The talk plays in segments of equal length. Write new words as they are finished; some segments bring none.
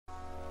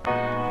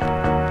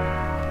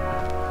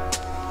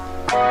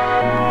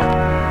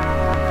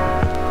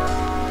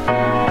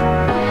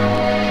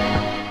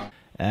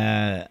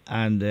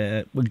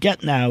And we'll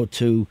get now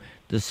to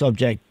the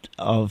subject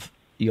of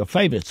your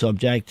favourite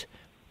subject,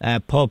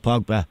 Paul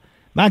Pogba.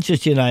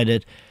 Manchester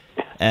United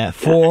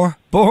 4,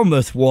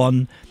 Bournemouth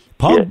 1.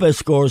 Pogba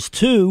scores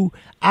 2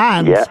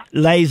 and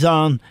lays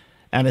on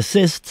an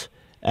assist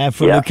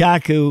for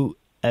Lukaku,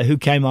 who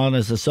came on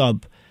as a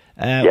sub.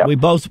 We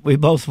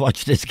both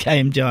watched this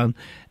game, John.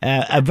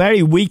 A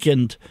very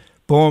weakened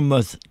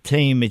Bournemouth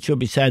team, it should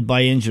be said,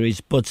 by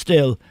injuries, but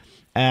still,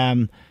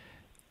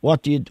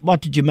 what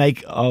did you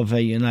make of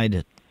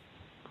United?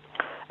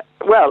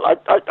 Well,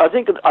 I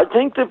think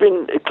they've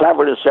been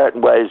clever in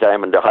certain ways,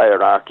 in the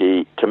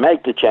hierarchy to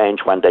make the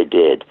change when they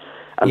did.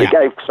 And they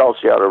gave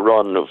Solskjær a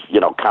run of,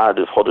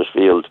 Cardiff,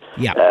 Huddersfield,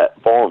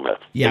 Bournemouth,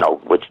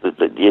 which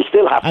you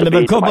still have to beat. And there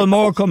have a couple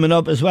more coming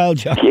up as well,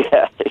 John.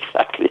 Yeah,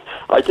 exactly.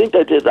 I think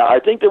they did that. I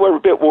think they were a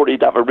bit worried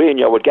that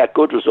Mourinho would get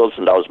good results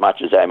in those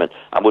matches, and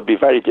would be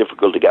very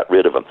difficult to get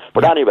rid of him.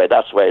 But anyway,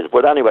 that's the way.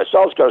 But anyway,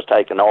 Solskjaer's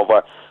taken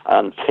over,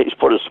 and he's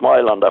put a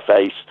smile on their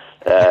face,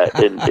 as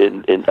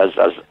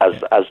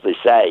they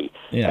say.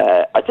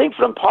 Yeah. I think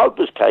from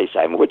Pogba's case,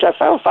 which I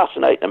found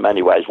fascinating in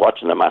many ways,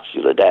 watching the match the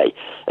other day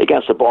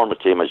against the Bournemouth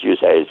team, as you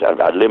say, is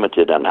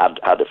limited and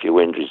had a few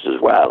injuries as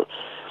well.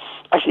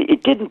 Actually, he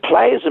didn't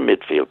play as a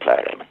midfield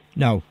player.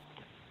 No.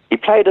 He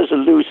played as a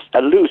loose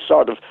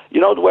sort of,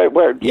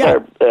 where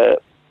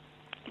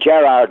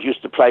Gerrard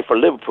used to play for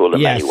Liverpool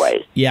in many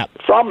ways. Yeah.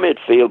 From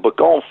midfield, but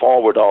going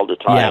forward all the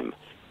time.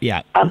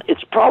 Yeah. And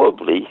it's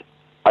probably,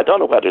 I don't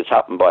know whether it's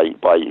happened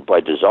by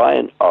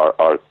design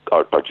or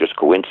just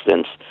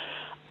coincidence,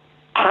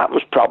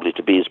 happens probably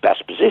to be his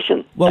best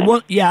position.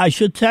 Well, I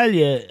should tell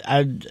you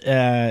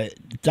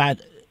that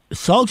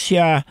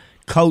Solskjær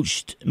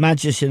coached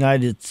Manchester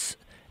United's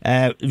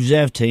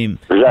reserve team,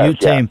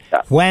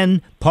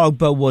 when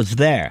Pogba was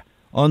there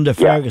under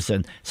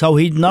Ferguson. So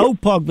he'd know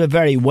Pogba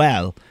very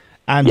well,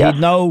 and he'd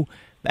know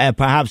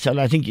perhaps, and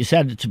I think you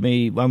said it to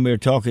me when we were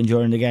talking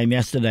during the game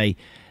yesterday,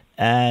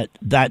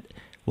 that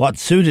what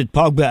suited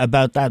Pogba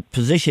about that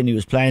position he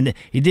was playing,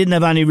 he didn't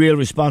have any real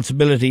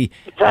responsibility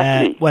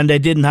when they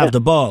didn't have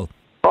the ball.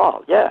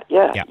 Oh, yeah.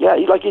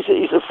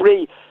 He's a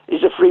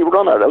free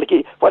runner.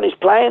 When he's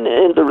playing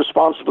in the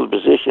responsible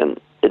position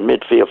in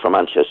midfield for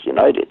Manchester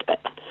United,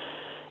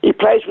 he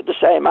plays with the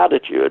same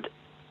attitude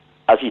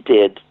as he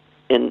did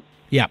in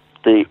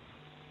the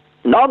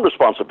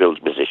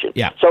non-responsibility position.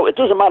 Yeah. So it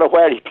doesn't matter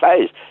where he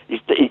plays. You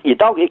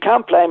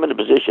can't play him in a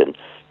position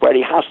where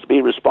he has to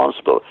be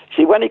responsible.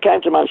 See, when he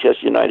came to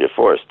Manchester United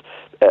first,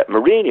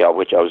 Mourinho,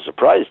 which I was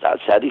surprised at,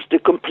 said he's the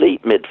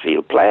complete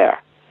midfield player.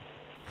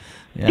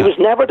 Yeah. He was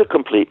never the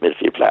complete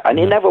midfield player, and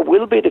he never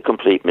will be the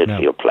complete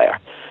midfield player.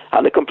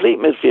 And the complete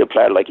midfield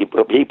player, like he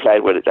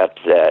played with at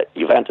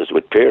Juventus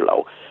with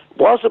Pirlo,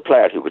 was a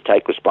player who would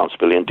take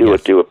responsibility and do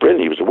it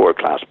brilliantly. He was a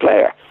world-class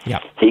player. Yeah.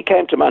 He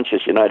came to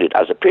Manchester United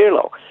as a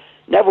Pirlo.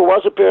 Never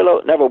was a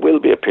Pirlo, never will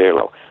be a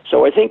Pirlo.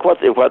 So I think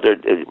whether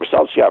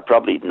Solskjær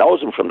probably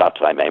knows him from that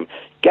time,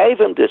 gave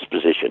him this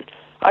position,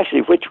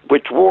 actually,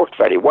 which worked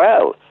very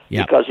well,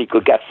 because he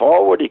could get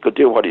forward, he could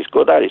do what he's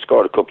good at, he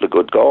scored a couple of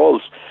good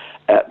goals,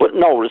 but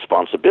no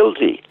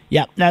responsibility.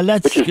 Yeah, now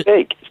which is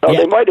big. So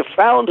they might have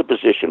found a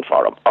position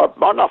for him, or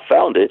not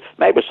found it.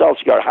 Maybe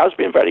Solskjær has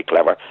been very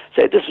clever.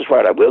 Say, this is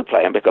where I will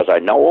play him because I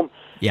know him,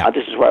 and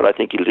this is where I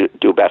think he'll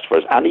do best for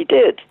us. And he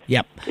did.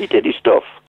 Yep. He did his stuff.